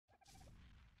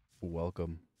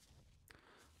Welcome.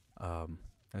 Um,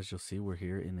 as you'll see, we're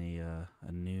here in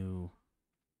a new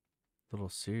little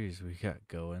series we got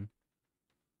going.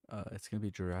 It's gonna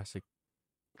be Jurassic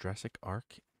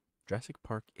Ark, Jurassic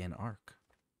Park in ARK.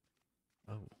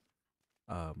 Oh,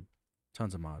 um,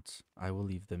 tons of mods. I will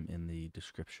leave them in the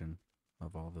description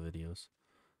of all the videos,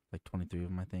 like 23 of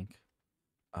them, I think.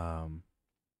 Um,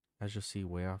 as you'll see,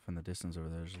 way off in the distance over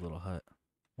there's a little hut.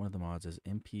 One of the mods is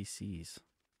NPCs.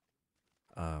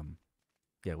 Um,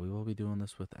 yeah, we will be doing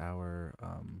this with our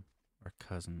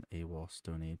cousin AWOL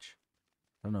Stone Age.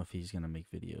 I don't know if he's gonna make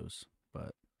videos,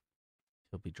 but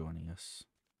he'll be joining us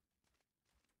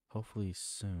hopefully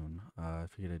soon. I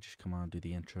figured I'd just come on, do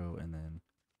the intro, and then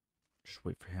just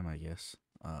wait for him, I guess.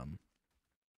 I'm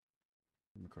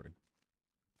recording.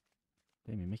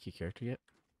 Damn, you make your character yet?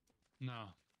 No.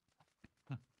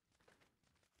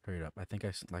 Hurry it up.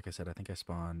 Like I said, I think I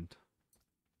spawned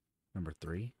number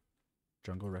 3.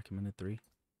 Jungle recommended 3.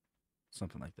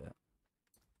 Something like that.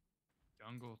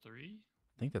 Jungle 3?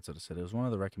 I think that's what it said. It was one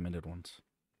of the recommended ones.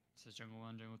 It says Jungle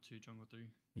 1, Jungle 2, Jungle 3.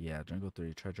 Yeah, Jungle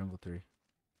 3. Try Jungle 3.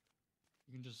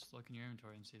 You can just look in your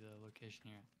inventory and see the location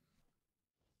here.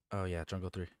 Oh, yeah, Jungle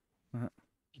 3.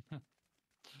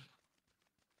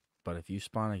 But if you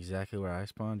spawn exactly where I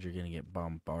spawned, you're going to get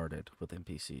bombarded with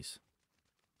NPCs.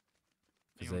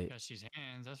 You won't catch these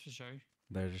hands, that's for sure.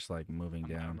 They're just like moving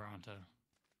down. Bronto.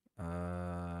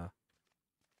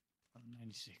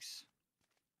 96.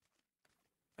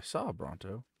 I saw a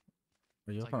Bronto.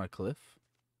 Are you It's up like on a cliff?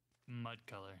 mud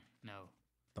color. No.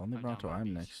 The only Right down Bronto by the I'm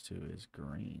beach. next to is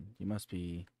green. You must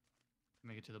be...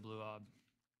 Make it to the blue ob.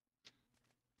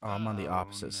 Oh, I'm on the Oh,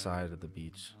 opposite side of the no.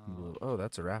 beach. Oh. Oh,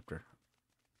 that's a raptor.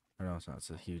 Or no, it's not. It's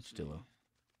a huge dillo.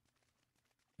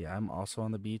 Yeah, I'm also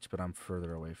on the beach, but I'm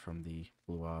further away from the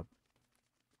blue ob.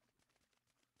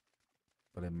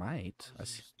 But it might. I'll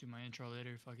just do my intro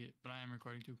later, fuck it. But I am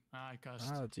recording too. I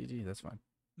cussed. Ah, GG, that's fine.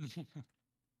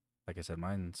 Like I said,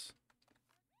 mine's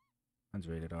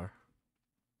rated R.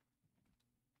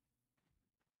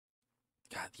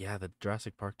 God, yeah, the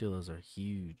Jurassic Park dillos are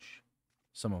huge.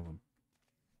 Some of them.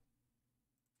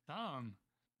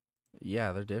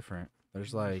 Yeah, they're different.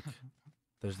 There's like,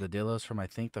 there's the dillos from I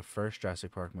think the first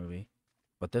Jurassic Park movie,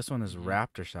 but this one is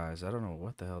raptor size. I don't know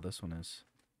what the hell this one is.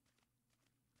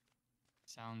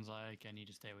 Sounds like I need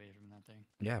to stay away from that thing.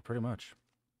 Yeah, pretty much.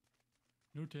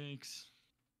 No tanks.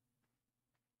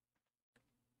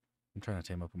 I'm trying to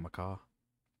tame up a macaw.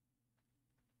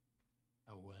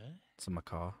 A what? It's a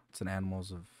macaw. It's an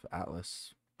Animals of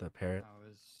Atlas, the parrot.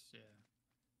 Yeah.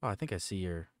 Oh, I think I see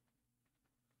your...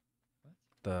 What?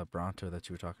 The Bronto that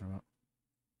you were talking about.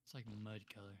 It's like mud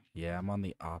color. Yeah, I'm on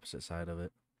the opposite side of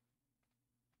it.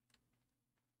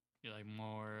 You're like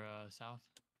more south?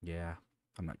 Yeah,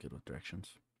 I'm not good with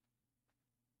directions.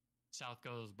 South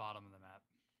goes bottom of the map.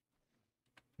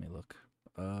 Let me look.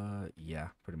 Yeah,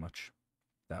 pretty much.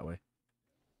 That way.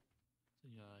 So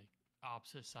you're like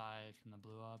opposite side from the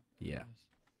blue ob? Yeah.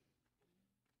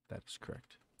 That is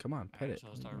correct. Come on, pet it. So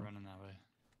I'll start running that way.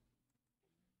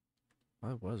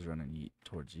 I was running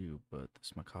towards you, but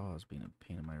this macaw is being a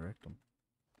pain in my rectum.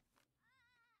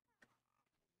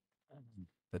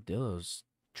 The Dillo's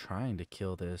trying to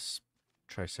kill this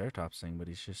Triceratops thing, but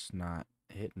he's just not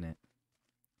hitting it.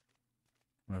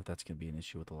 I wonder if that's going to be an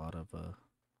issue with a lot of the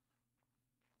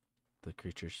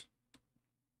creatures.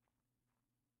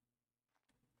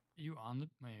 Are you on the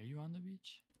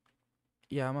beach?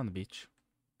 Yeah, I'm on the beach.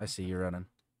 I see you running.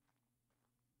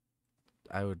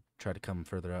 I would try to come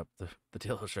further up. The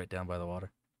Dillo's right down by the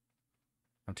water.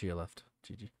 I'm to your left,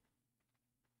 GG.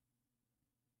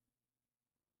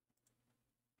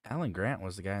 Alan Grant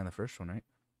was the guy in the first one, right?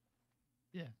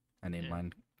 Yeah. I named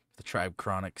mine the Tribe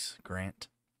Chronics Grant.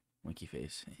 Winky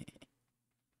face.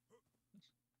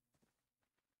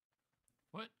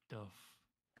 What the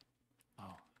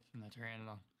Oh, from the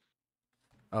pteranodon.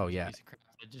 Oh, yeah. Piece of crap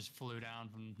that just flew down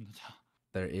from the top.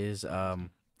 There is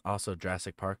also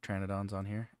Jurassic Park Pteranodons on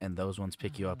here, and those ones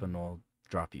pick you up and will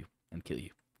drop you and kill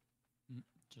you.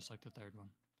 Just like the third one.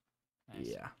 Nice.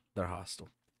 Yeah, they're hostile.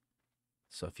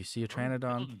 So if you see a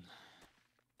Pteranodon,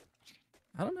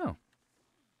 I don't know.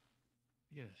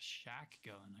 You get a shack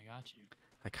going. I got you.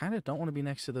 I kind of don't want to be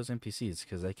next to those NPCs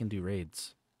because they can do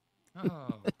raids.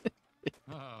 Oh.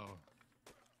 Oh.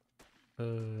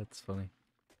 That's funny.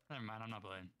 Never mind. I'm not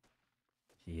playing.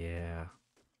 Yeah.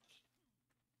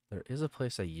 There is a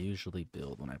place I usually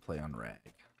build when I play on Rag.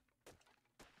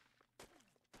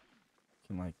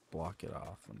 Can like block it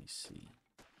off. Let me see.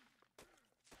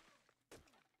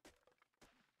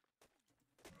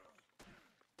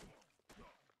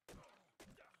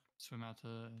 Swim out to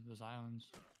those islands.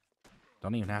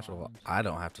 Don't even have to. Arms. I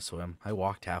don't have to swim. I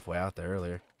walked halfway out there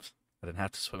earlier. I didn't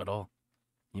have to swim at all.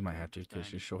 You might Okay, have to because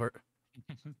dang. you're short.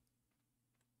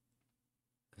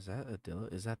 Is that a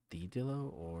Dillo? Is that the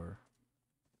Dillo or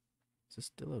is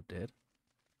this Dillo dead?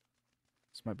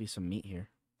 This might be some meat here.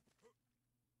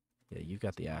 Yeah, you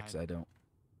got the axe. I don't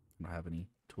have any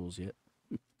tools yet.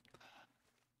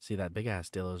 See that big ass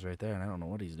Dillo's right there, and I don't know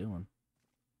what he's doing.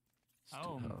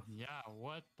 Oh, yeah,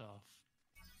 what the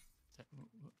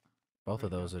Both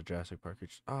of where'd it those go? are Jurassic Park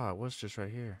creatures. Oh, it was just right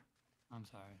here. I'm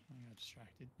sorry, I got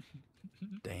distracted.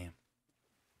 Damn.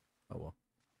 Oh well.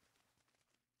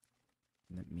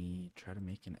 Let me try to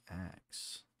make an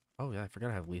axe. Oh yeah, I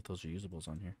forgot I have lethals reusables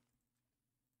on here.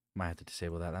 Might have to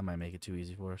disable that. That might make it too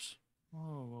easy for us. Whoa,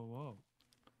 whoa, whoa.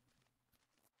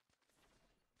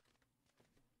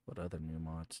 What other new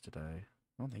mods did I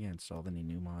don't think I installed any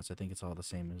new mods. I think it's all the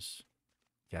same as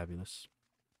Gabulous.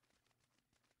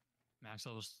 Max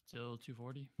level still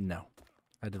 240? No.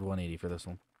 I did 180 for this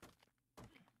one.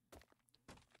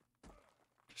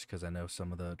 Just because I know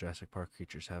some of the Jurassic Park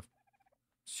creatures have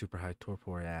super high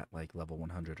torpor at like level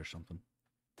 100 or something.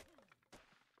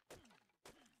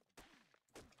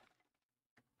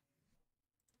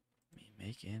 Let me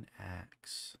make an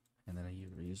axe. And then I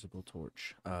use a reusable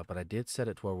torch. But I did set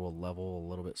it to where we'll level a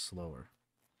little bit slower.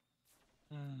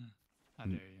 How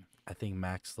dare you? I think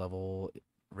max level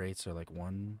rates are like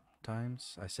 1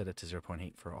 times. I set it to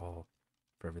 0.8 for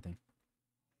everything.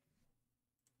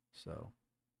 So.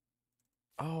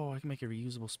 Oh, I can make a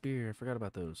reusable spear. I forgot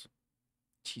about those.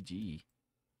 GG.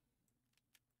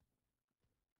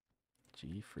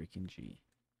 G freaking G.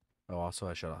 Oh, also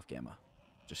I shut off gamma.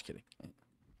 Just kidding.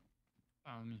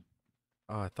 Me.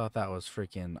 Oh, I thought that was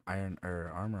freaking iron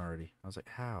or armor already. I was like,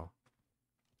 how?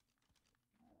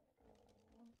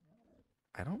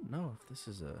 I don't know if this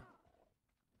is a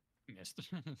Missed.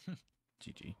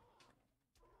 GG.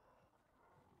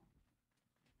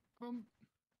 I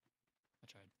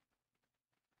tried.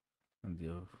 And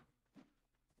the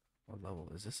what level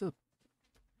is this? I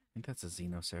think that's a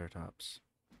Xenoceratops.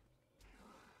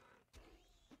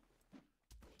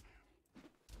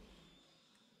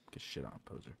 Get shit on,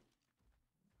 poser.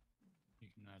 You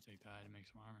can take that and make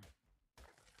some armor.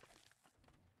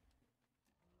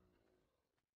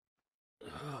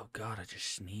 Oh god, I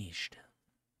just sneezed.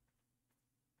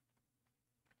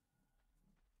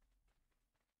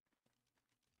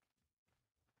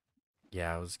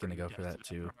 Yeah, I was gonna go for that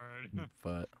too,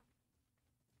 but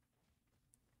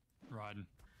Riding.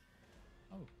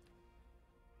 Oh.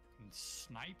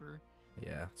 Sniper.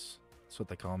 yeah, that's what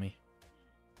they call me.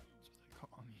 That's what they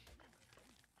call me.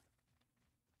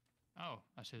 Oh,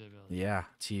 I see their village. Yeah,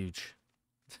 it's huge.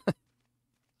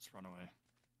 Let's run away.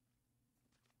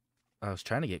 I was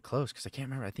trying to get close because I can't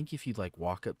remember. I think if you like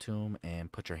walk up to them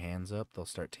and put your hands up, they'll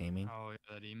start taming. Oh, yeah,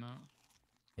 that emote?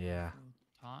 Yeah.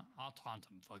 I'll taunt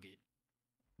him, fuck it.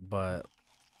 But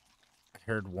I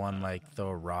heard one like throw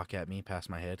a rock at me past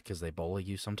my head because they bully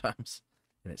you sometimes.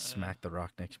 And it smacked the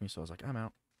rock next to me, so I was like, I'm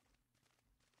out.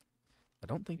 I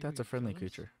don't think that's a friendly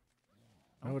creature.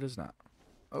 No, it is not.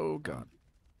 Oh, God.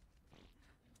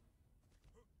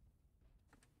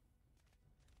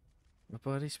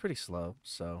 But he's pretty slow,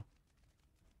 so...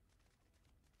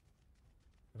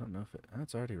 I don't know if it...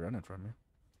 it's already running from you.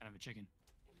 Kind of a chicken.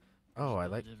 Oh, I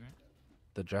like...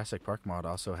 The Jurassic Park mod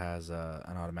also has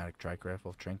an automatic trank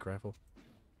rifle.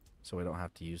 So we don't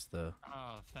have to use the...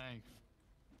 Oh, thank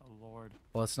the Lord.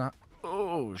 Well, it's not...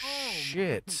 Oh,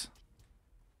 shit!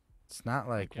 It's not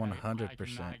like 100%. I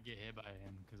cannot get hit by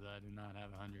him because I do not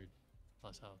have 100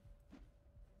 plus health.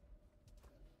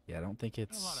 Yeah, I don't think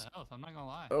it's... a lot of health, I'm not gonna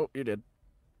lie. Oh, you did.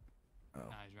 Oh.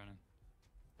 Nah, he's running.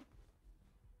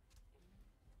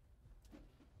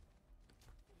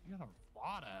 You got a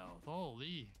lot of health,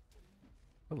 holy.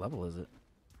 What level is it?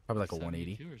 Probably like a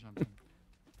 180. Or something.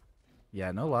 Yeah,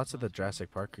 I know lots of the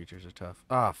Jurassic Park creatures are tough.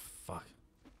 Oh, fuck.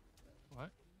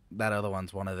 What? That other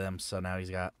one's one of them, so now he's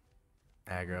got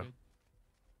aggro.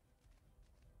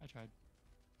 I tried.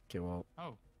 Okay, well...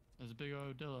 Oh, there's a big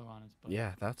old dillo on his butt.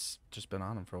 Yeah, that's just been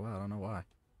on him for a while. I don't know why.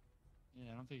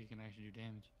 Yeah, I don't think it can actually do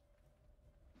damage.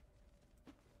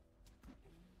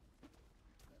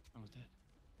 Almost dead.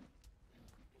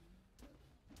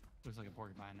 Looks like a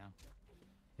porcupine now.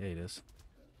 Yeah, he does.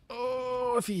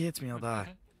 Oh, if he hits me, I'll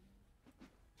die.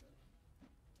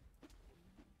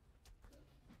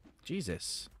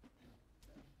 Jesus.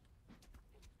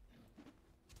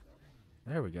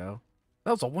 There we go.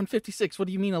 That was a 156. What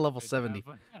do you mean a level 70?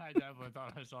 I definitely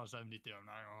thought I saw 72. I'm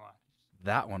not gonna lie.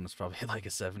 That one was probably like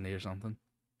a 70 or something.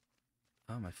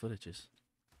 Oh, my footages.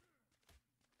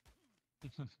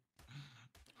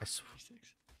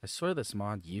 I I swear this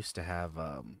mod used to have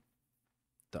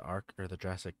the ARK or the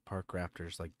Jurassic Park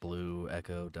raptors like Blue,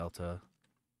 Echo, Delta.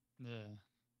 Yeah.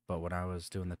 But when I was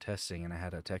doing the testing and I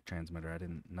had a tech transmitter,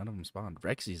 none of them spawned.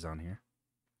 Rexy's on here.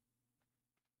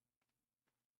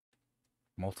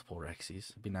 Multiple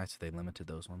Rexies. It'd be nice if they limited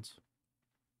those ones.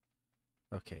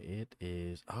 Okay, it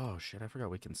is... Oh, shit, I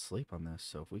forgot we can sleep on this.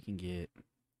 So if we can get...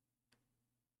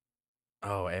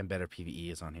 Oh, and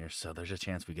BetterPVE is on here, so there's a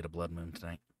chance we get a blood moon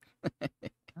tonight.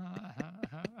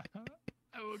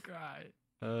 I will cry.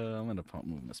 I'm gonna pump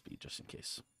movement speed just in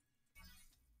case.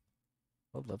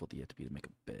 What level do you have to be to make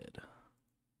a bed?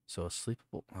 So a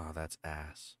sleepable... Oh, that's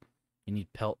ass. You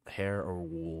need pelt, hair, or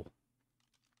wool.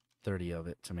 30 of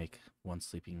it to make one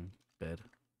sleeping bed.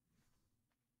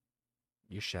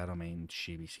 Your shadow main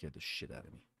Chibi scared the shit out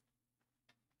of me.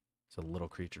 It's a little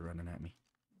creature running at me.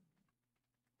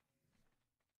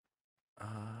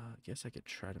 I guess I could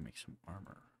try to make some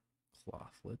armor.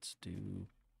 Cloth. Let's do...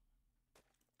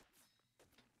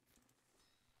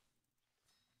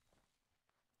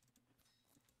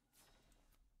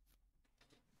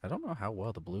 I don't know how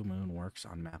well the blue moon works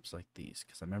on maps like these,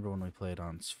 because I remember when we played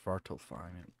on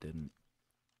Svartalfheim, it didn't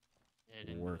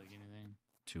work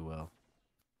too well.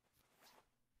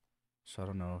 So I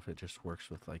don't know if it just works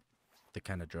with like the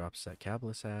kind of drops that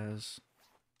Cablis has.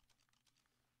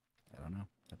 I don't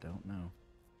know.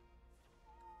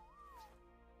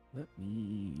 Let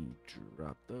me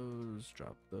drop those.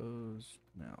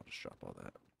 Now I'll just drop all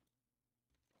that.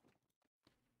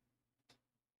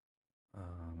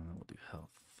 And then we'll do health.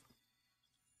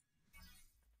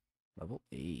 Level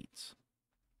 8.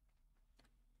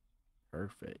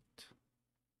 Perfect.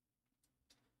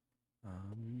 All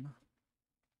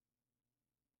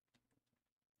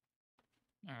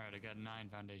right, I got 9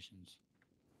 foundations.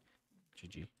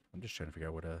 GG. I'm just trying to figure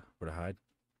out where to hide.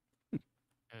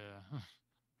 Yeah.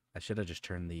 I should have just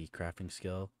turned the crafting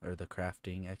skill or the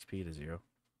crafting XP to 0.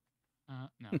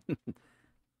 No.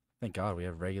 Thank God we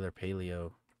have regular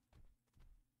paleo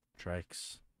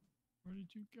trikes. Where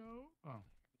did you go? Oh,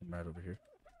 I'm right over here.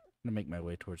 I'm gonna make my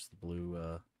way towards the blue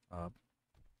ob.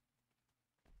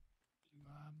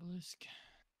 Obelisk.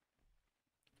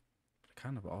 I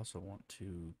kind of also want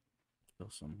to kill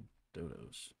some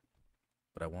dodos,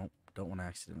 but I don't want to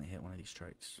accidentally hit one of these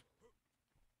strikes.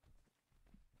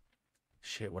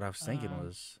 Shit, what I was thinking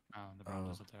was... Oh, the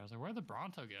Bronto's up there. I was like, where'd the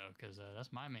Bronto go? Because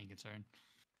that's my main concern.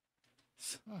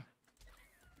 Oh,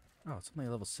 it's only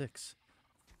level 6.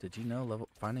 Did you know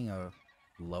finding a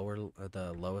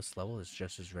the lowest level is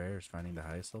just as rare as finding the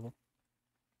highest level?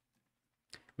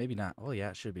 Maybe not. Oh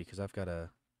yeah, it should be, because I've got a...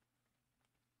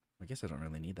 I guess I don't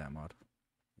really need that mod.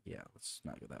 Yeah, let's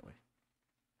not go that way.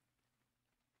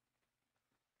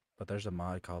 But there's a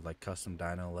mod called like custom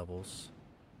dino levels.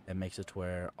 It makes it to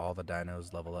where all the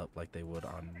dinos level up like they would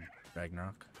on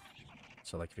Ragnarok.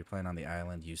 So like if you're playing on the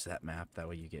island, use that map. That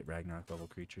way you get Ragnarok level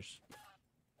creatures.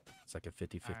 It's like a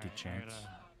 50-50 chance. I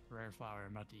got a rare flower.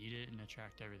 I'm about to eat it and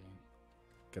attract everything.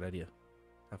 Good idea.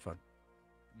 Have fun.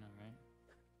 No, right?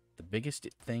 The biggest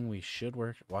thing we should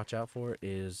watch out for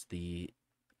is the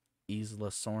Isla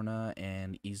Sorna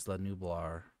and Isla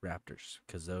Nublar raptors,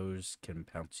 because those can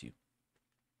pounce you.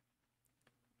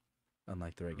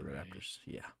 Unlike the regular raptors.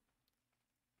 Yeah.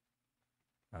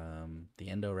 The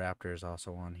Indoraptor is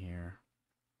also on here.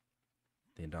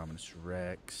 The Indominus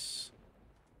Rex.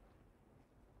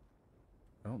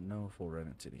 I don't know if we'll run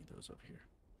into any of those up here.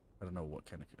 I don't know what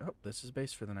kind of... Oh, this is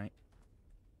base for the night.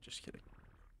 Just kidding.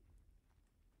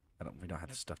 We don't have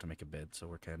the stuff to make a bed, so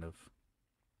we're kind of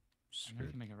screwed. I know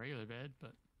you can make a regular bed,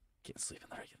 but... Can't sleep in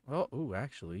the regular... Oh, ooh,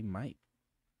 actually, might.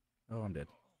 Oh, I'm dead.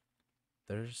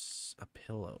 There's a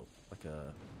pillow. Like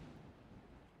a...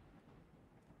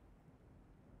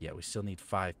 Yeah, we still need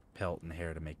 5 pelt and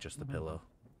hair to make just the pillow.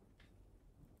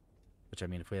 Which, I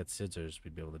mean, if we had scissors,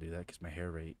 we'd be able to do that, because my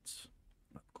hair rate's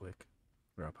up quick.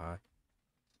 We're up high.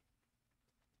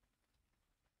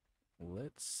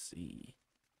 Let's see.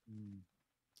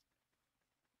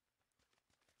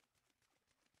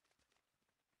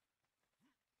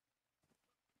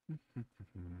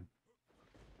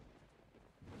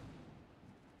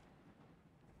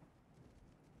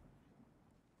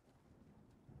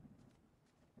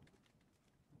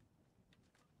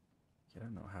 I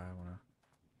don't know how I want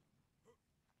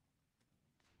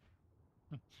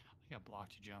I got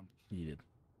blocked to jump. to... You did.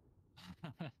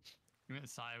 You went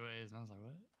sideways, and I was like,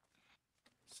 what?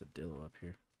 It's a dillo up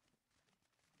here.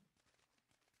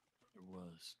 There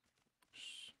was.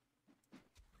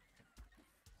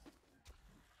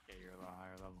 Yeah, you're a lot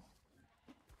higher level.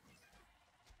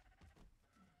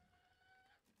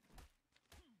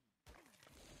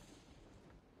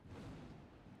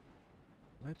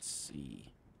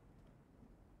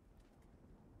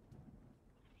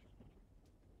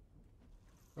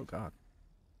 Oh god.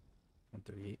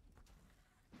 138.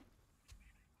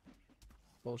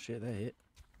 Bullshit, that hit.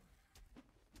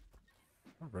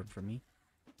 Don't run from me.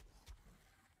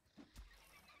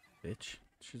 Bitch.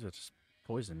 She's about to just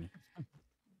poison me.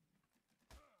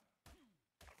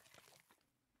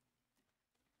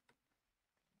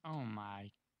 Oh my.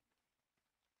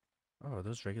 Oh, are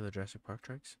those regular Jurassic Park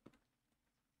trikes?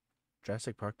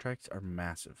 Jurassic Park trikes are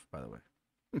massive, by the way.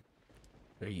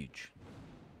 They're huge.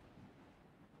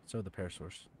 So are the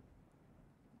parasaurs.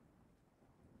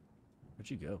 Where'd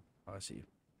you go? Oh, I see you.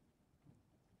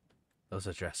 Those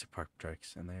are Jurassic Park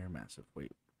trikes, and they are massive.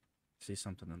 Wait. See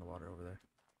something in the water over there.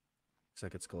 Looks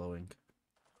like it's glowing.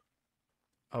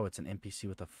 Oh, it's an NPC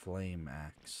with a flame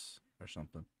axe or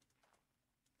something.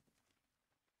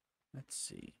 Let's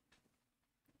see.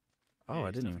 Oh, Yeah, I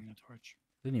he's didn't stuffing a torch.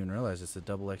 even realize it's a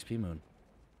double XP moon.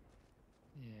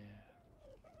 Yeah.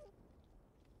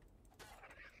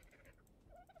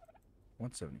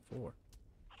 174.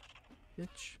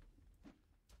 Bitch.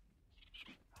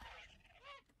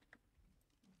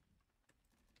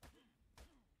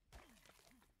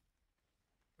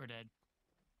 We're dead.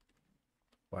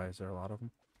 Why is there a lot of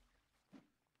them?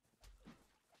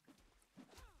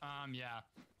 Yeah.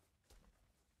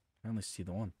 I only see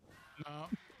the one. No.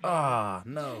 Ah,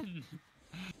 no.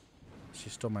 She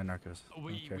stole my narcos.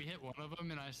 We Okay. hit one of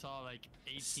them and I saw like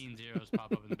 18 zeros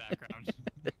pop up in the background.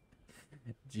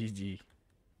 GG.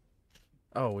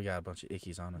 Oh, we got a bunch of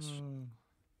ickies on us.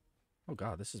 Oh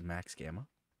god, this is max gamma.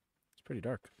 It's pretty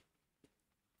dark.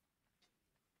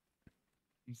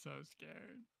 I'm so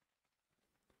scared.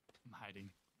 I'm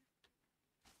hiding.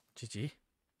 GG.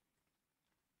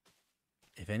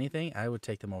 If anything, I would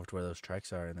take them over to where those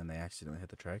trikes are, and then they accidentally hit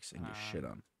the trikes and get shit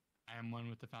on. I am one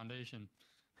with the foundation.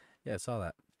 Yeah, I saw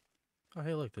that. Oh,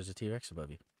 hey, look, there's a T-Rex above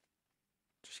you.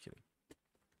 Just kidding.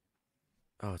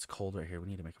 Oh, it's cold right here. We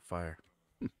need to make a fire.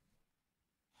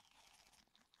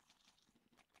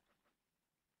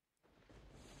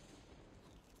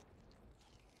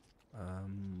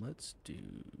 Let's do...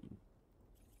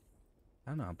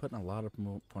 I don't know. I'm putting a lot of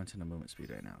points into movement speed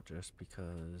right now, just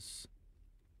because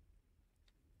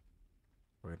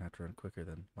we're gonna have to run quicker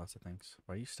than lots of things.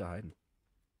 Why are you still hiding?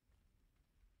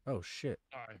 Oh shit!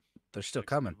 Sorry. They're still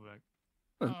coming.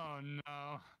 Oh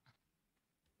no.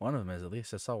 One of them is at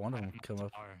least. I saw one of them come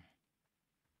up. Tower.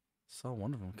 Saw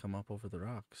one of them come up over the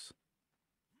rocks.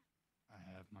 I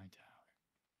have my tower.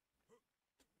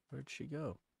 Where'd she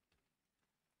go?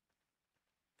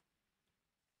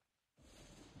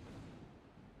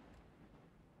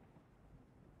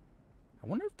 I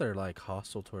wonder if they're like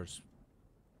hostile towards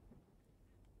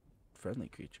friendly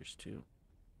creatures too.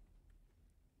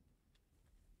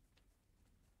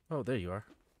 Oh, there you are.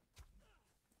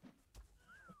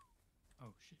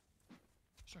 Oh shit.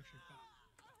 Structure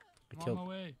fell. I'm on my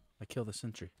way. I killed the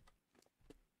sentry.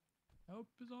 Help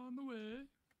is on the way.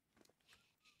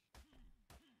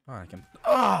 Oh, I can.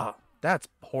 Ah, oh, that's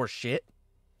horseshit.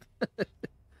 I ain't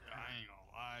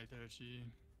gonna lie, Toshi.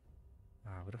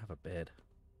 Ah, we don't have a bed.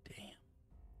 Damn.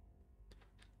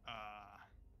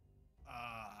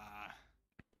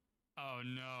 Oh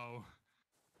no.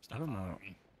 Stop I don't following know.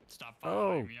 me. Stop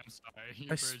following Oh. me. I'm sorry. Your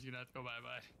bird's gonna have to go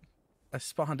bye-bye. I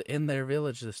spawned in their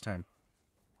village this time.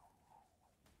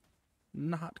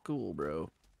 Not cool,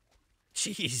 bro.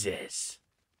 Jesus.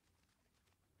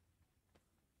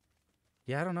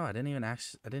 Yeah, I don't know. I didn't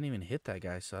even hit that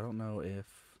guy, so I don't know if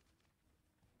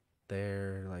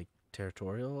they're like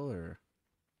territorial or.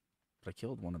 But I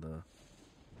killed one of the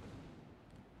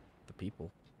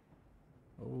people.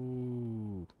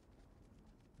 Oh.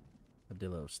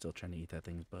 Adillo's still trying to eat that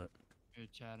thing's butt. Your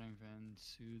chatting friend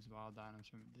soothes wild dinos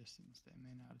from a distance. They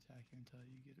may not attack you until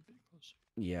you get a bit closer.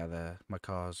 Yeah, my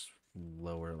cause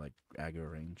lower like aggro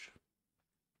range.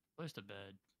 Place to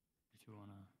bed if you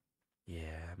wanna.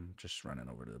 Yeah, I'm just running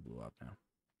over to the blue op now.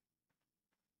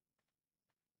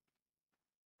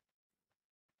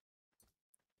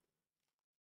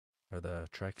 Are the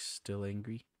treks still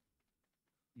angry?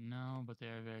 No, but they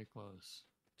are very close.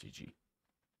 GG.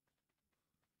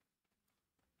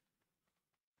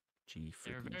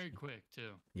 They're very G. quick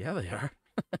too. Yeah, they are.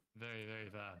 Very, very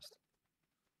fast.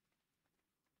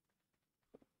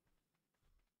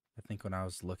 I think when I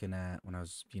was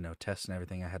testing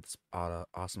everything, I had this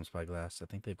awesome spyglass. I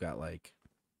think they've got like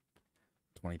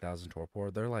 20,000 torpor.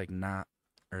 They're like not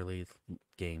early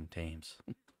game tames.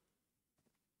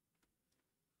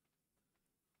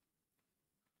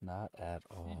 Not at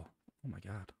all. Oh my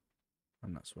god.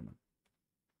 I'm not swimming.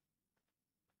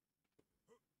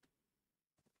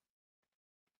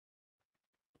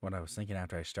 What I was thinking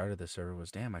after I started this server was,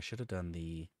 damn, I should have done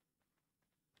the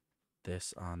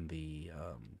this on the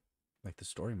like the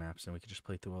story maps, and we could just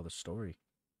play through all the story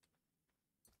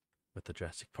with the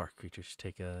Jurassic Park creatures.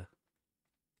 Take a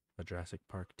Jurassic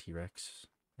Park T-Rex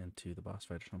into the boss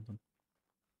fight or something.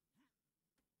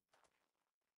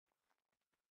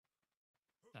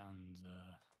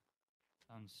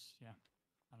 Sounds, yeah,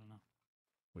 I don't know.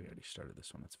 We already started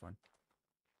this one, it's fine.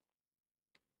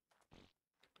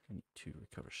 I need to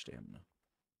recover stamina.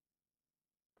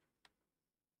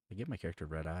 I give my character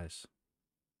red eyes.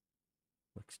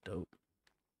 Looks dope.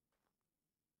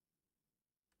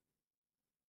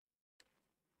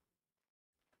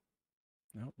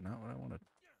 Nope, not what I wanted.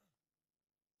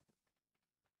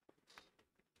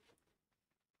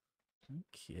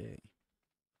 Okay.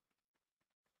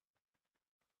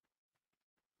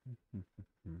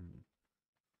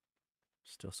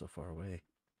 Still so far away.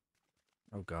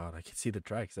 Oh god, I can see the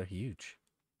tracks. They're huge.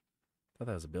 Thought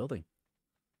that was a building.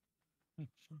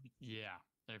 Yeah,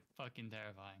 they're fucking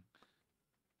terrifying.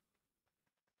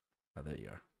 Oh, there you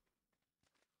are.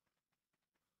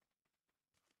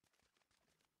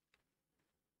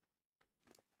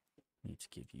 Need to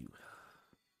give you.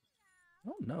 I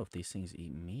don't know if these things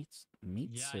eat meats.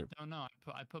 Yeah, I don't know.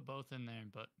 I put both in there,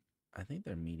 but I think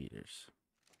they're meat eaters.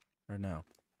 Or no.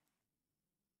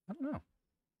 I don't know.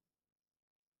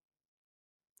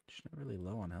 She's not really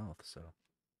low on health, so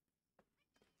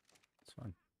it's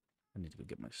fine. I need to go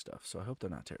get my stuff, so I hope they're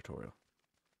not territorial.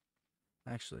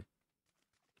 Actually,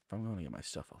 if I'm going to get my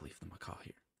stuff, I'll leave the macaw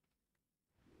here.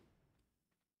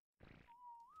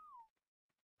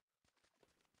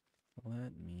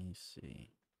 Let me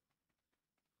see.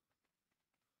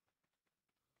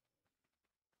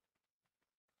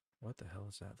 What the hell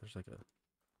is that? There's like a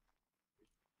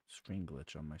screen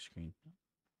glitch on my screen.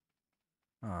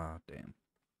 Ah, damn.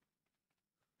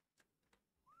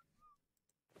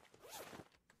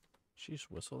 She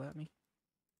just whistled at me?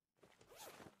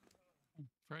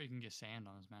 Probably you can get sand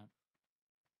on this map.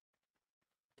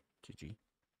 GG.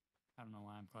 I don't know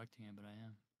why I'm collecting it, but I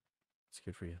am. It's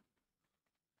good for you.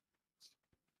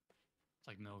 It's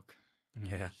like milk.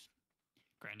 Yeah. Just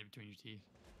grind it between your teeth.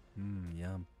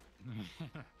 Yum.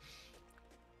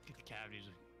 Get the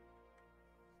cavities.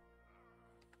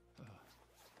 Ugh.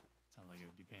 Sounds like it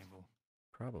would be painful.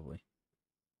 Probably.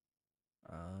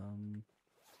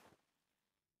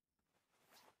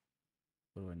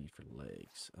 What do I need for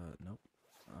legs? Nope.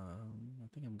 I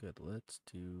think I'm good. Let's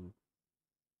do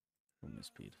movement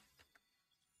speed.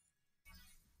 I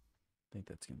think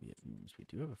that's gonna be it for movement speed.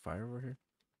 Do you have a fire over here?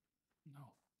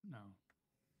 No.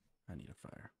 I need a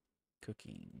fire.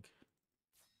 Cooking.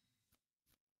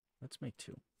 Let's make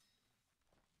 2.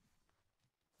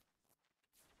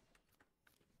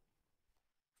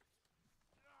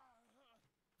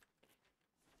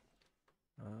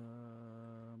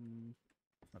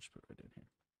 I'll just put it right in here.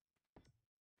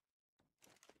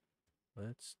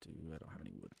 Let's do. I don't have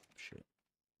any wood. Shit.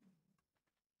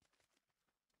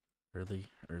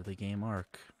 Early game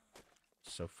ARK.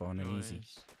 So fun and easy.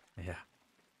 Yeah.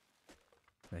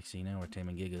 Next thing you know, we're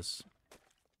taming gigas.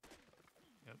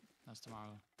 Yep, that's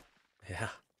tomorrow. Yeah.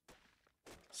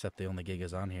 Except the only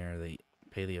gigas on here are the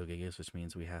Paleo gigas, which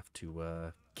means we have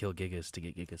to kill gigas to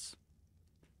get gigas.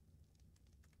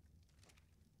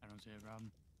 I don't see a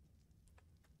problem.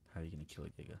 How are you gonna kill a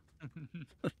giga?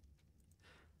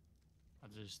 I'll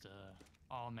just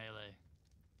all melee.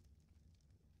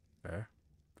 Fair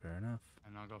enough.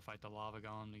 And I'll go fight the lava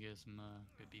golem to get some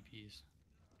good BPs.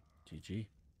 GG.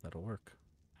 That'll work.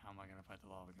 How am I gonna fight the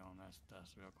lava golem?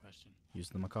 That's the real question. Use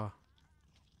the macaw.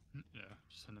 Yeah,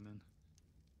 just send them in.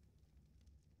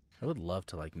 I would love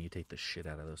to like mutate the shit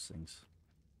out of those things.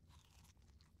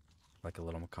 Like a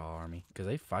little macaw army. Because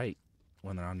they fight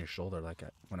when they're on your shoulder. Like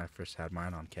when I first had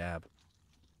mine on cab.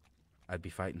 I'd be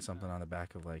fighting something on the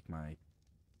back of like my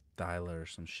Thyla or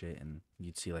some shit, and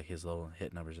you'd see like his little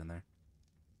hit numbers in there.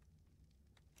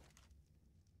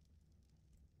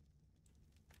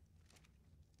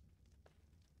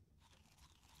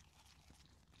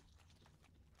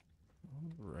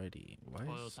 Alrighty. Why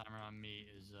Spoil is timer on meat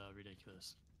is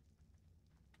ridiculous.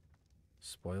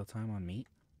 spoil time on meat?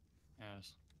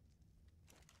 Yes.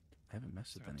 I haven't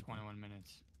messed It's with anything. 21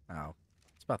 minutes. Oh.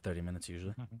 It's about 30 minutes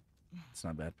usually. It's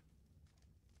not bad.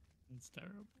 It's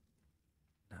terrible.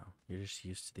 No. You're just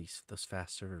used to those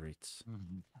fast server rates.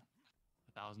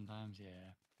 1,000 times,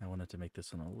 yeah. I wanted to make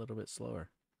this one a little bit slower.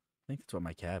 I think that's what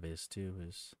my cab is too,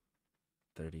 is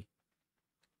 30.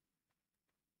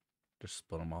 Just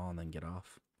split them all and then get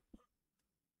off.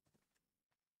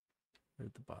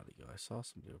 Where'd the body go? I saw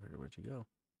somebody over here. Where'd you go?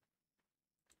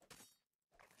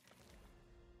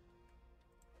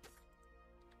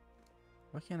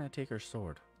 Why can't I take her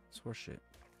sword? It's horseshit.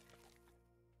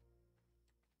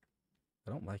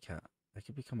 I don't like how I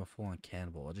could become a full-on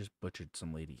cannibal. I just butchered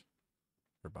some lady.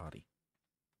 Her body.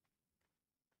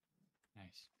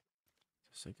 Nice.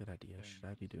 Is this a good idea? Very Should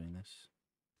I be doing this?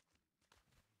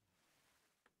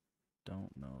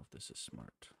 Don't know if this is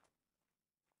smart.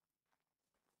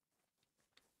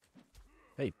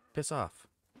 Hey, piss off.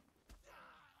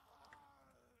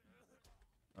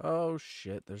 Oh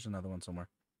shit, there's another one somewhere.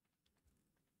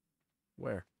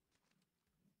 Where?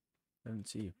 I didn't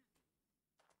see you.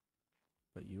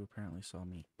 But you apparently saw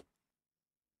me.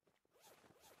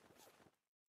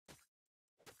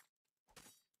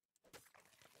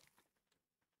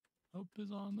 Help is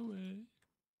on the way.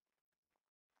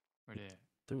 Where they at?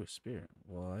 Through a spear.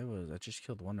 Well, I just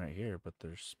killed one right here, but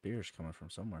there's spears coming from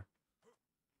somewhere.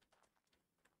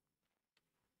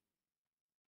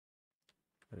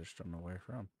 I just don't know where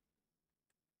from.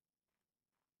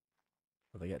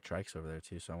 Well, they got trikes over there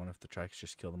too, so I wonder if the trikes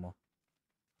just kill them all.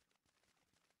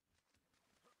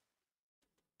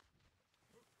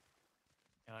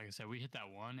 Yeah, like I said, we hit that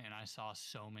one, and I saw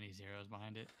so many zeros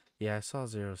behind it. Yeah, I saw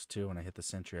zeros too when I hit the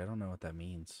sentry. I don't know what that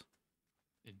means.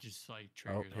 It just like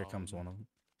triggers. Oh, here all comes of them. one of them.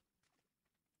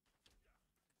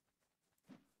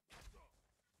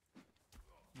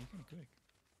 You're kind of quick.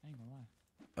 I ain't gonna lie.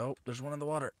 Oh, there's one in the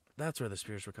water. That's where the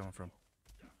spears were coming from.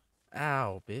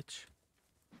 Ow, bitch.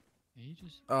 Yeah, you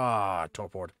just. Ah,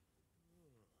 torpor.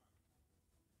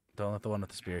 Don't let the one with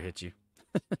the spear hit you.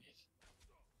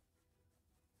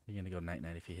 You're gonna go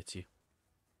night-night if he hits you.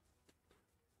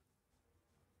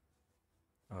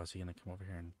 Oh, is he gonna come over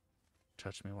here and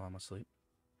touch me while I'm asleep?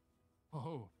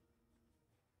 Oh.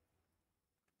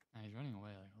 Nah, he's running away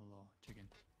like a little chicken.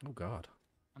 Oh, God.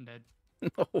 I'm dead.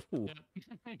 No. Yep.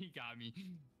 He got me.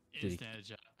 Did Instant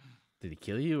headshot. he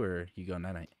kill you, or you go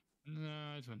night-night?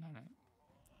 No, it's one night.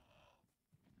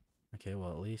 Okay,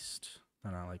 well, at least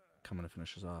they're not, like, coming to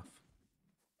finish us off.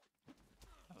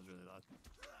 That was really loud.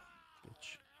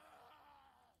 Bitch.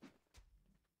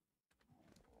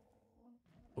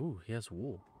 Ooh, he has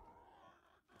wool.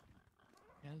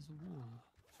 He has wool.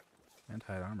 And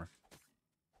hide armor.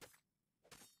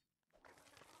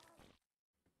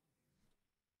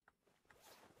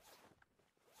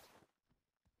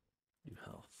 New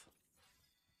health.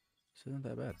 This isn't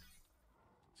that bad.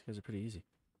 These guys are pretty easy.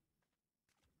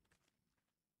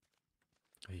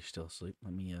 Oh, you're still asleep?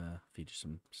 Let me feed you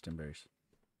some stem berries.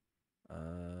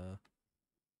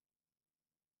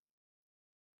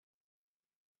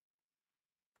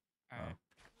 Alright.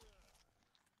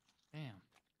 Damn.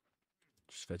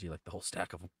 Just fed you like the whole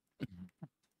stack of them.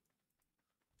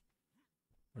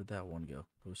 Where'd that one go?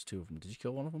 There was two of them. Did you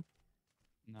kill one of them?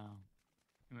 No.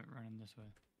 He went running this way.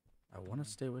 I want to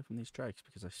stay away from these trikes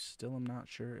because I still am not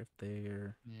sure if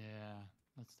they're Yeah,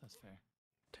 that's fair.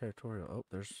 territorial. Oh,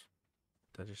 there's...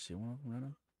 Did I just see one of them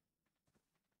running?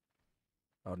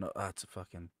 Oh, no. That's a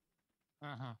fucking...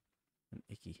 Uh-huh. An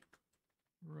icky.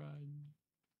 Run.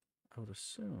 I would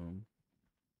assume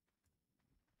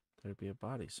there'd be a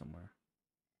body somewhere.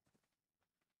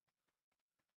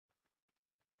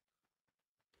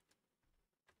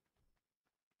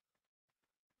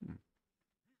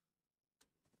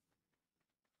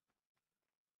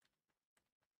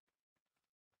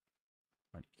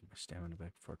 I need to keep my stamina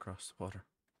back before I cross the water.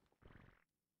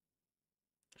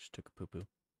 Just took a poo-poo.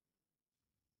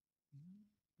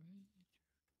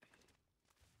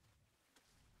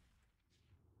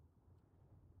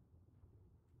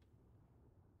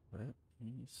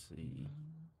 Let me see.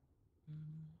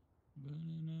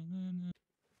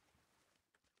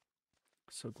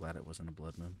 So glad it wasn't a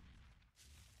blood moon.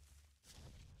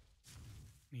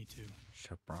 Me too. Just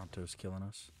have Brontos killing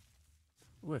us.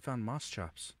 Ooh, I found moss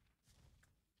chops.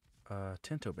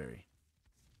 Tinto berry.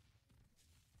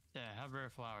 Yeah, have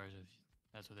rare flowers if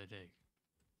that's what they take.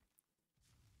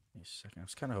 Wait a second. I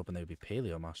was kind of hoping they'd be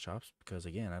paleo moss chops because,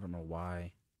 again, I don't know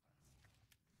why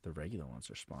the regular ones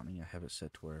are spawning. I have it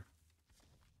set to where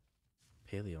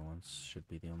paleo ones should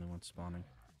be the only ones spawning.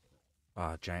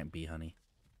 Ah, giant bee honey.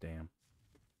 Damn.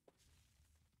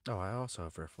 Oh, I also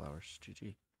have rare flowers.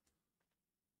 GG.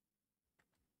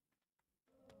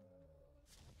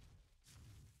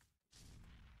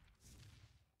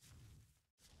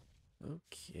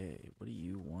 Okay, what do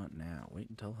you want now? Wait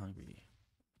until hungry.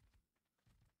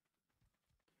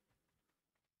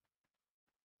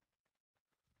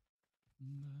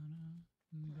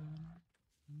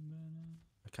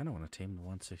 I kind of want to tame the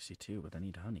 162, but I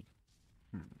need honey.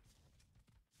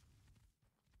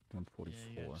 144.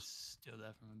 Yeah, you gotta steal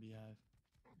that from a beehive.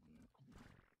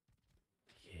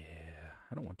 Yeah,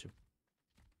 I don't want to.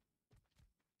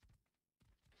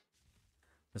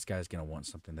 This guy's going to want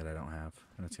something that I don't have,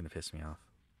 and it's going to piss me off.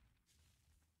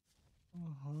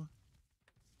 Uh-huh.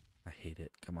 I hate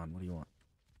it. Come on, what do you want?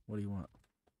 What do you want?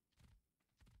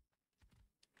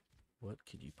 What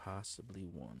could you possibly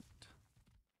want?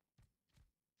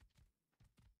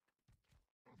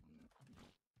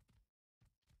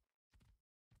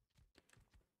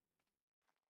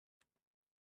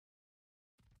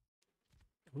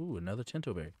 Ooh, another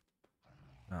Tinto Berry.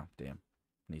 Oh, damn.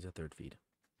 Needs a third feed.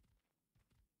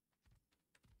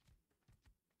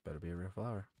 Better be a rare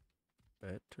flower.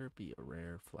 Better be a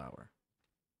rare flower.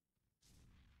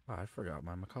 Oh, I forgot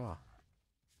my macaw.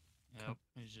 Yep,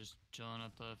 he's just chilling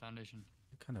at the foundation.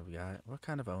 What kind of guy? What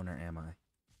kind of owner am I?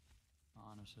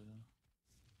 Honestly,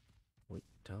 though. Wait,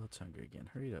 tell it's hungry again.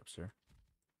 Hurry it up, sir.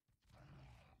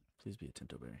 Please be a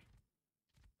Tinto Berry.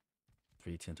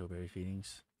 3 Tinto Berry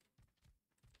feedings.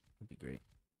 Would be great.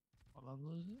 What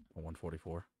level is it? A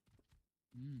 144.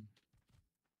 Hmm.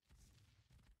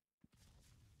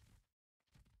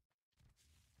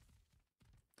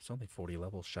 It's only 40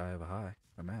 levels shy of a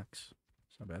max.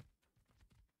 It's not bad.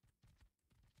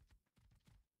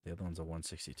 The other one's a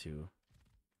 162.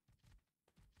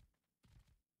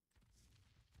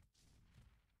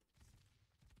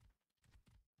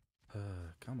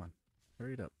 Come on.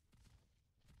 Hurry it up.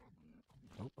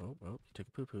 Oh, you took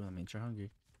a poo-poo. That means you're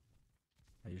hungry.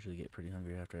 I usually get pretty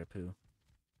hungry after I poo.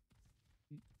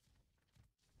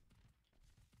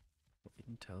 Wait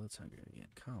until it's hungry again.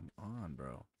 Come on,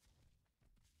 bro.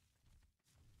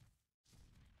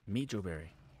 Meet Joe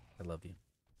Berry. I love you.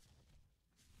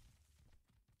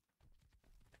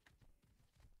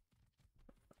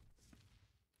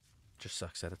 Just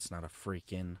sucks that it's not a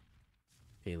freaking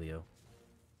Paleo.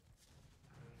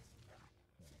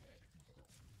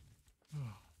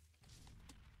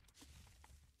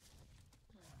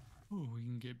 Ooh, we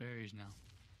can get berries now.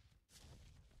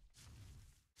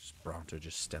 Bronto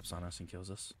just steps on us and kills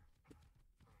us.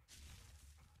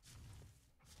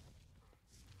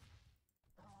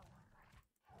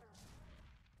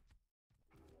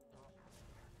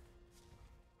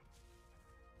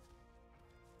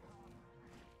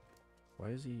 Why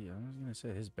is he? I was gonna say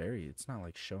his berry. It's not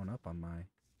like showing up on my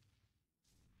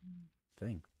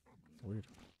thing. It's weird.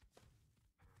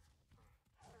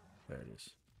 There it is.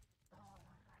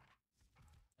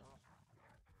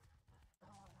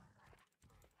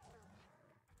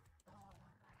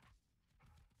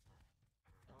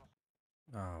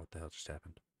 Oh, what the hell just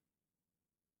happened?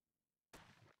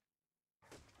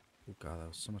 Oh god, that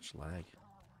was so much lag.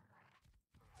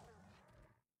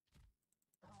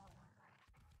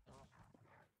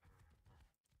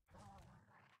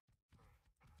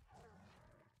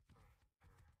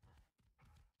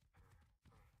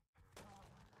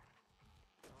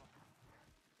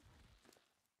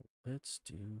 Let's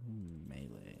do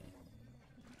melee.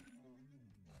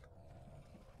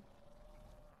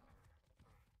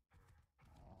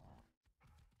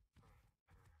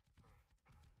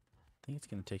 I think it's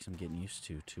gonna take some getting used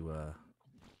to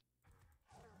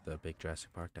the big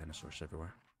Jurassic Park dinosaurs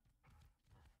everywhere.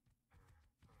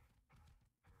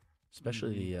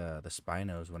 Especially the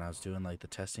spinos. When I was doing like the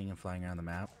testing and flying around the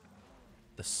map,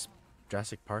 the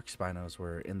Jurassic Park spinos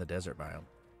were in the desert biome.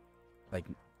 Like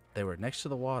they were next to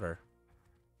the water,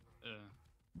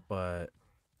 but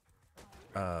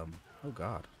oh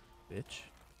god, bitch.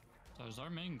 So is our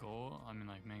main goal? I mean,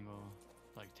 like main goal,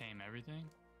 like tame everything.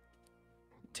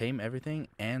 Tame everything,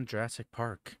 and Jurassic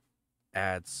Park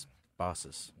adds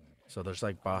bosses. So there's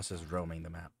like bosses roaming the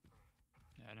map.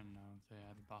 Yeah, I didn't know if they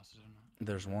had bosses or not.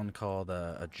 There's one called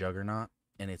a Juggernaut,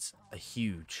 and it's a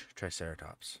huge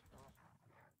Triceratops.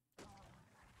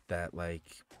 That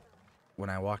like, when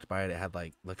I walked by it, it had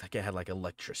like looked like it had like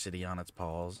electricity on its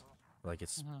paws, like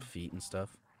its feet and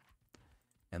stuff.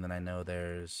 And then I know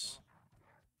there's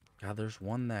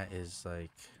one that is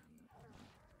like,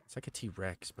 it's like a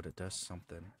T-Rex, but it does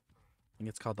something. I think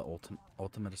it's called the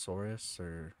Ultimatosaurus,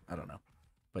 or I don't know.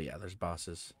 But yeah, there's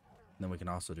bosses. And then we can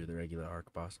also do the regular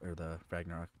ARK boss, or the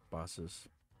Ragnarok bosses.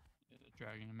 Yeah, the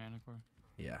dragon and Manticore.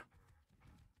 Yeah.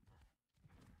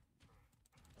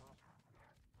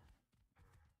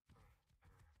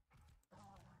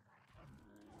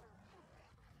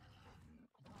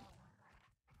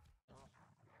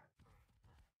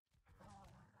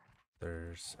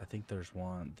 I think there's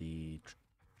one, the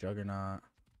Juggernaut.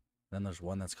 Then there's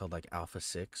one that's called like Alpha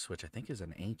 6, which I think is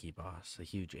an Anki boss, a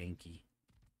huge Anki.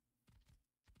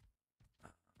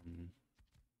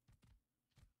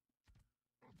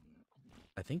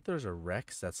 I think there's a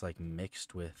Rex that's like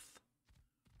mixed with,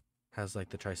 has like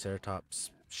the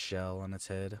Triceratops shell on its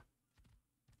head,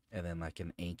 and then like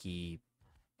an Anki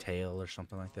tail or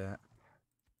something like that.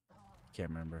 Can't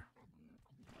remember.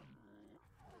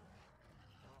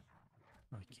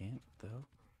 Oh, I can't though.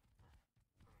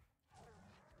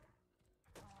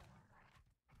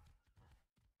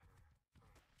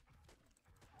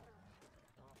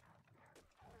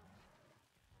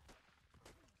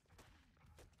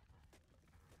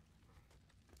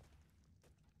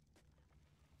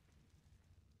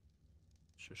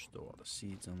 Just throw all the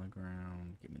seeds on the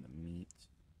ground. Give me the meat.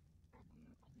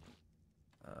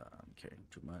 I'm carrying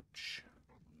too much.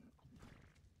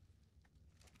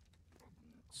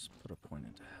 Let's put a point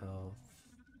into health.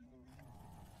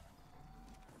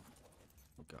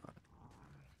 Oh god.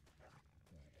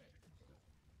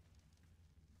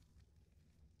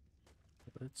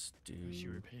 Let's do. Wish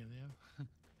you were Paleo.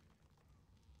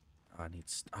 I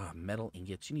need metal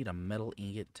ingots. You need a metal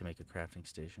ingot to make a crafting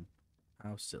station.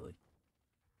 How silly.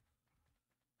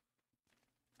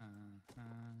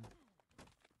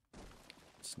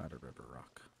 It's not a river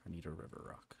rock. I need a river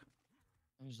rock.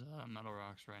 There's metal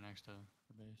rocks right next to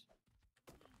the base.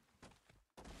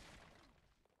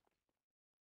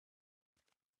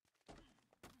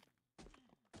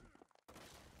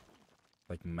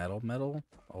 Like metal,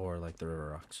 or like the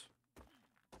river rocks?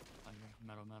 Like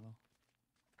metal.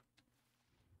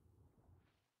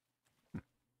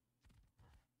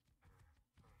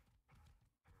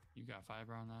 You got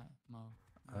fiber on that, Mo?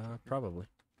 Probably.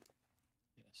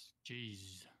 Yes.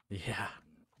 Jeez. Yeah.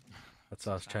 That's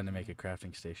why I was trying to make a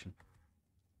crafting station.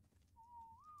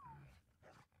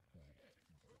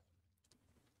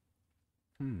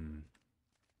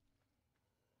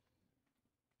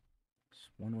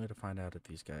 Just one way to find out if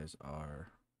these guys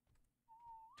are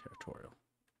territorial.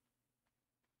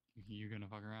 You're gonna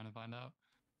fuck around and find out?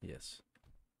 Yes.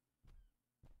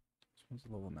 This one's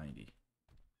level 90.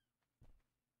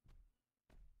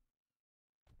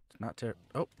 It's not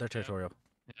oh, they're territorial.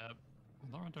 Yep.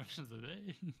 Lauren torches the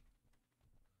day.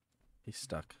 He's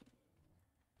stuck.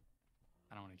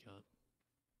 I don't want to kill it.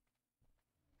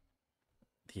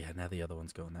 Yeah, now the other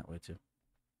one's going that way too.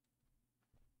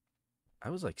 I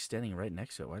was like standing right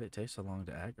next to it. Why did it take so long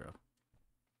to aggro?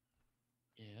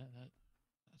 Yeah,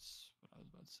 that's what I was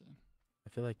about to say. I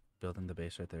feel like building the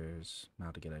base right there is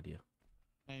not a good idea.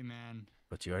 Hey, man.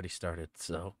 But you already started,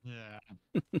 so. Yeah.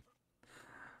 It's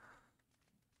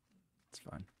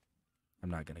fine. I'm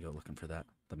not going to go looking for that.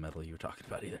 The metal you were talking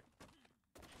about either.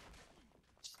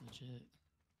 It's legit.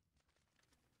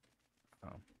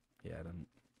 Oh, yeah, I didn't.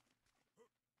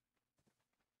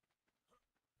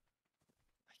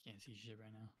 I can't see shit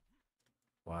right now.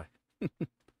 Why? I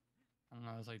don't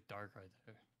know. It's like dark right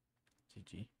there.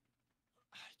 GG.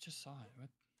 I just saw it. What?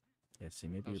 Yeah, see,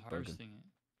 maybe I was it's bugging. harvesting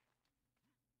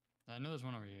it. I know there's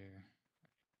one over here.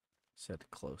 Said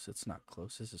close. It's not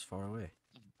close. This is far away.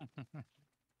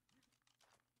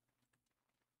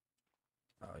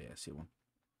 Oh, yeah, I see one.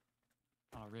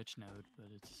 Not a rich node, but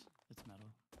it's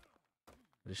metal.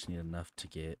 I just need enough to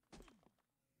get.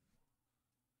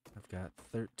 I've got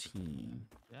 13.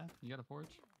 Yeah, you got a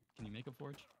forge? Can you make a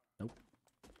forge? Nope.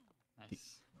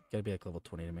 Nice. Gotta be like level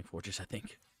 20 to make forges, I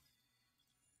think.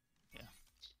 Yeah.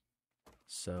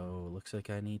 So, looks like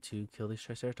I need to kill these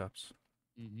Triceratops.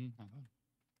 Mm-hmm.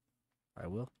 I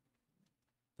will.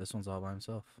 This one's all by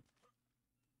himself.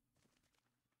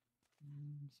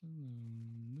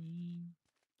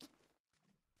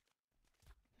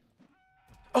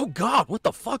 Oh god, what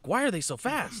the fuck? Why are they so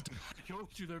fast? I told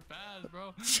you they're fast,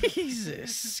 bro.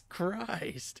 Jesus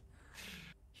Christ.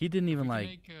 He didn't even like.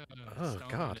 Make, oh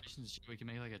god. We can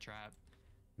make like a trap.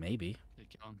 Maybe. To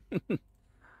kill them.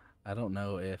 I don't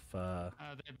know if. They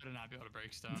better not be able to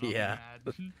break stone. Yeah.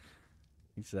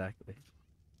 Exactly.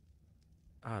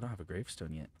 Oh, I don't have a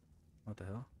gravestone yet. What the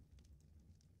hell?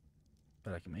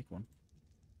 Bet I can make one.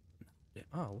 Yeah.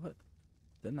 Oh, what?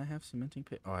 Didn't I have cementing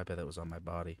pit? Oh, I bet that was on my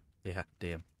body. Yeah,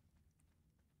 damn.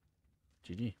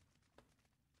 GG.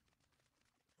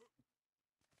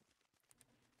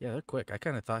 Yeah, they're quick. I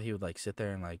kind of thought he would like sit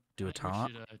there and like do a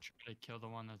taunt. We should try to kill the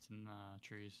one that's in the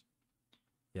trees.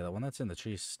 Yeah, the one that's in the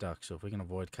tree is stuck, so if we can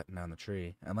avoid cutting down the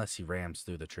tree, unless he rams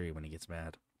through the tree when he gets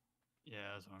mad.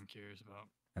 Yeah, that's what I'm curious about.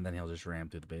 And then he'll just ram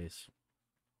through the base.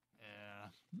 Yeah.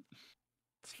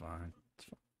 It's fine. It's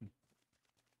fine.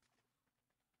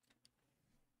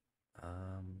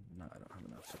 No, I don't have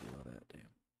enough to do all that, damn.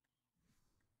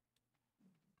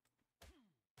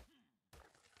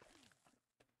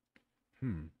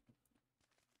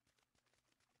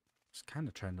 Just kind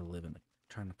of trying to live in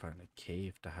trying to find a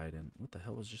cave to hide in. What the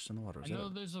hell was just in the water? I know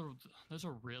there's a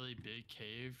really big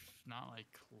cave, not like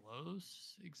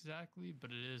close exactly,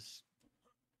 but it's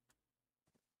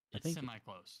semi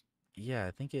close. Yeah,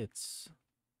 I think I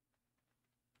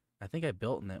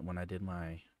built in it when I did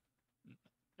my.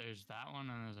 There's that one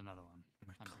and there's another one.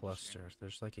 My cluster.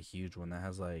 There's like a huge one that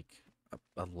has like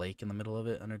a lake in the middle of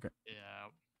it underground. Yeah.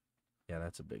 Yeah,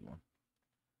 that's a big one.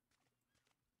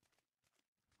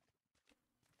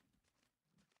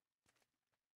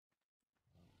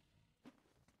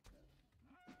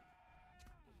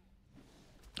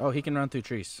 Oh, he can run through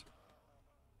trees.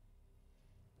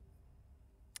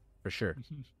 for sure.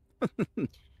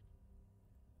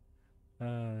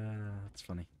 That's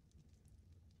funny.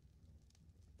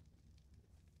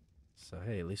 So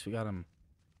hey, at least we got him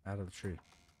out of the tree.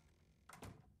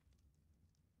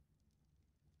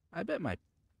 I bet my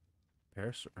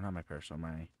parasol, or not my parasol,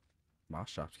 my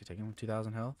moss chops could take him with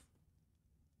 2,000 health.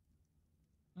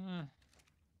 uh,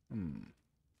 Hmm.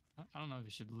 I don't know if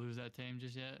you should lose that tame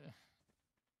just yet.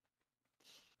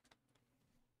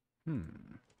 Hmm.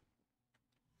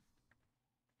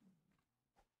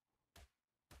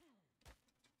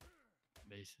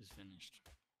 Base is finished.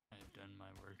 I have done my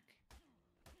work.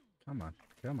 Come on.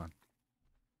 Come on.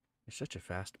 You're such a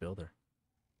fast builder.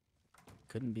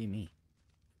 Couldn't be me.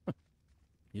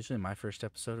 Usually my first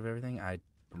episode of everything, I'm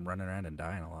running around and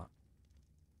dying a lot.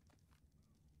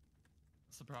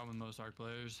 That's the problem with most ARK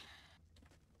players.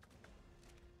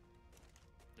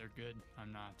 They're good.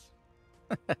 I'm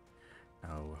not.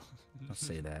 Oh, don't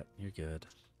say that. You're good.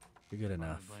 You're good I've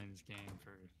enough. been playing this game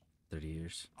for 30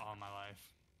 years. all my life.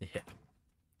 Yeah.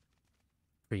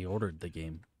 Pre-ordered the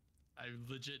game. I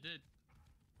legit did.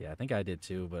 Yeah, I think I did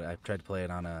too, but I tried to play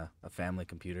it on a family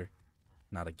computer,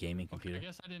 not a gaming computer. I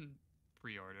guess I didn't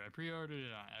pre-order. I pre-ordered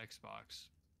it on Xbox.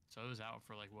 So it was out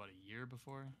for like, what, a year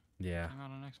before Yeah. it came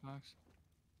out on Xbox?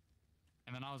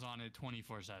 And then I was on it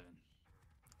 24/7.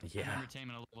 I Yeah. remember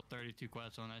taming a level 32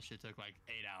 quest and that shit took like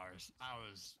 8 hours. I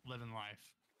was living life.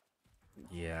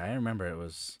 Yeah, I remember it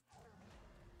was...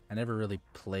 I never really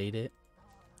played it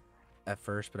at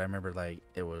first, but I remember, like,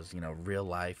 it was, you know, real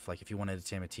life. Like, if you wanted to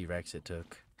tame a T-Rex, it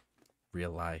took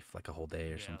real life, like a whole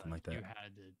day or something like that. You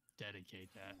had to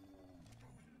dedicate that.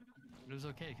 But it was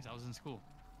okay because I was in school.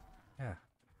 Yeah,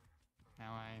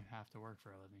 Now I have to work for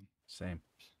a living. same.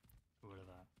 Who would have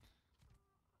thought?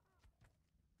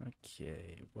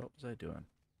 Okay, what was I doing?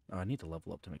 Oh, I need to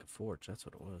level up to make a forge. That's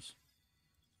what it was.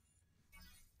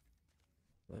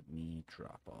 Let me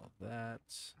drop all that.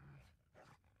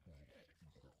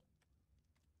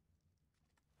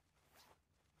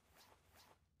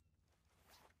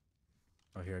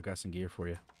 Oh, here, I got some gear for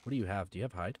you. What do you have? Do you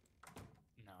have hide?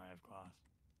 No, I have cloth.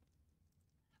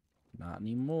 Not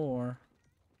anymore.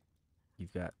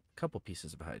 You've got a couple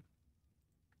pieces of hide.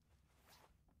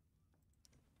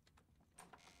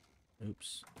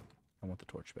 Oops. I want the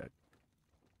torch back.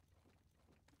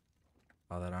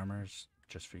 All that armor's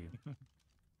just for you.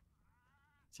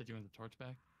 Said you want the torch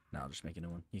back? No, I'll just make a new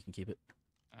one. You can keep it.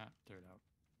 Ah, throw it out.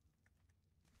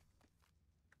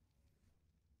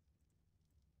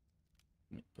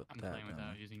 Let me put I'm that playing down.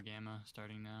 without using gamma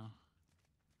starting now.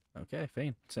 Okay,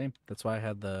 fine. Same. That's why I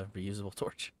had the reusable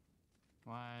torch.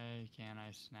 Why can't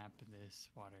I snap this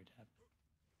water tap?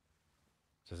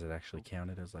 Does it actually count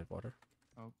it as like water?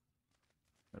 Oh.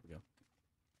 There we go.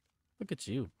 Look at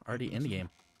you. Already in the game.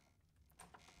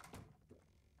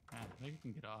 Ah, I think it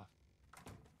can get off.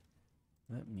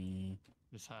 Let me...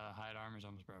 This hide armor's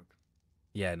almost broke.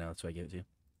 Yeah, no, that's why I gave it to you.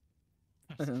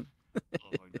 A little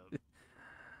fucked up.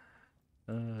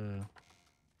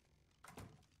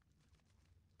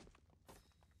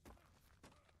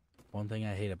 One thing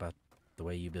I hate about the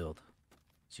way you build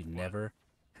is you never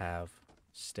have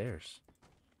stairs.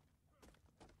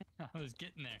 I was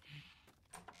getting there.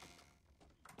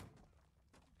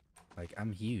 Like,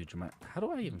 I'm huge. How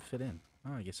do I even fit in?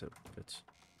 Oh, I guess it fits.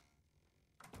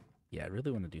 Yeah, I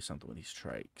really want to do something with these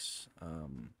trikes.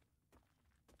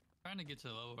 Trying to get to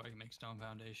the level where I can make stone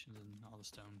foundations and all the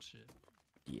stone shit.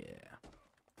 Yeah.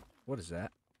 What is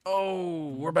that? Oh,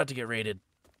 we're about to get raided.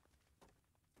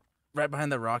 Right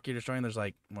behind the rock you're destroying, there's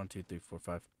like 1, 2, 3, 4,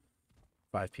 5.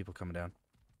 5 people coming down.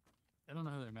 I don't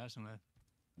know who they're messing with.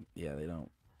 Yeah, they don't.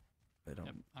 They don't.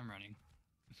 Yep, I'm running.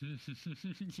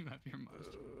 You have your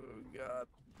most. Oh, God.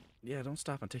 Yeah, don't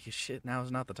stop and take a shit. Now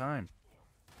is not the time.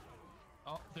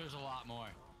 Oh, there's a lot more.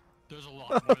 There's a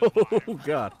lot more than Oh,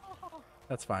 God.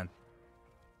 That's fine.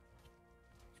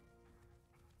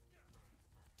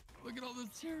 Look at all the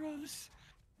zeros.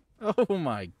 Oh,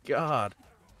 my God.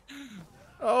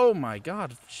 Oh, my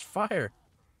God. Fire.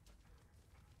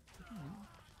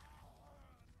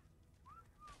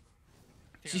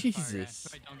 Jesus.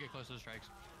 Wait, don't get close to the strikes.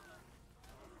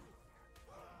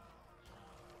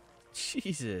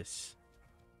 Jesus.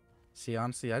 See,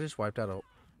 honestly, I just wiped out a...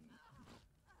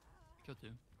 Kill two.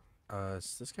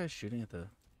 Is this guy shooting at the... Don't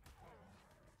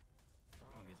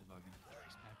get the fucking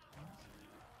strikes back.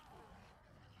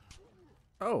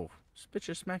 Oh, bitch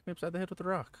just smacked me upside the head with a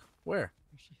rock. Where?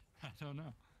 I don't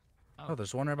know. Oh,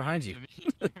 there's one right behind you.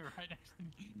 Right next to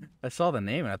me. I saw the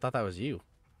name and I thought that was you.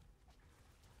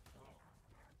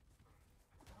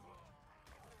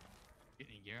 Get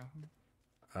any gear off him?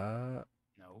 Uh,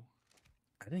 No.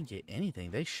 I didn't get anything.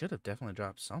 They should have definitely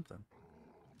dropped something.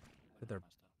 Hey there.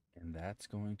 And that's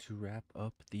going to wrap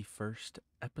up the first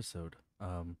episode.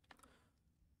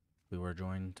 We were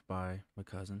joined by my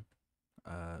cousin.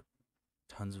 Uh,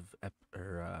 tons of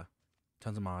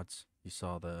mods. You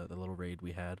saw the little raid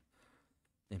we had.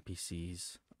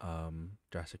 NPCs.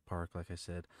 Jurassic Park. Like I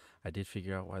said, I did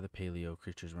figure out why the Paleo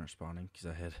creatures weren't spawning because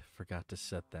I had forgot to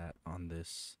set that on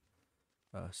this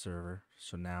server.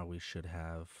 So now we should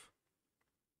have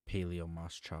Paleo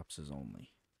moss chops as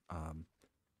only.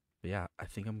 But yeah, I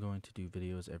think I'm going to do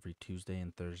videos every Tuesday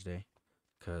and Thursday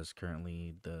because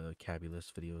currently the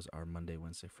Cabulous videos are Monday,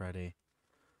 Wednesday, Friday.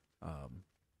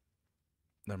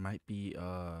 There might be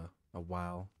a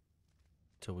while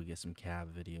till we get some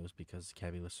cab videos because the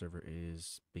Cabulous server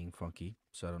is being funky,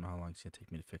 so I don't know how long it's gonna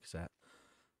take me to fix that.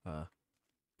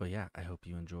 But yeah, I hope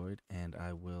you enjoyed, and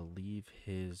I will leave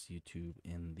his YouTube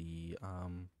in the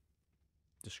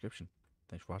description.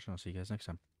 Thanks for watching. I'll see you guys next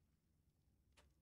time.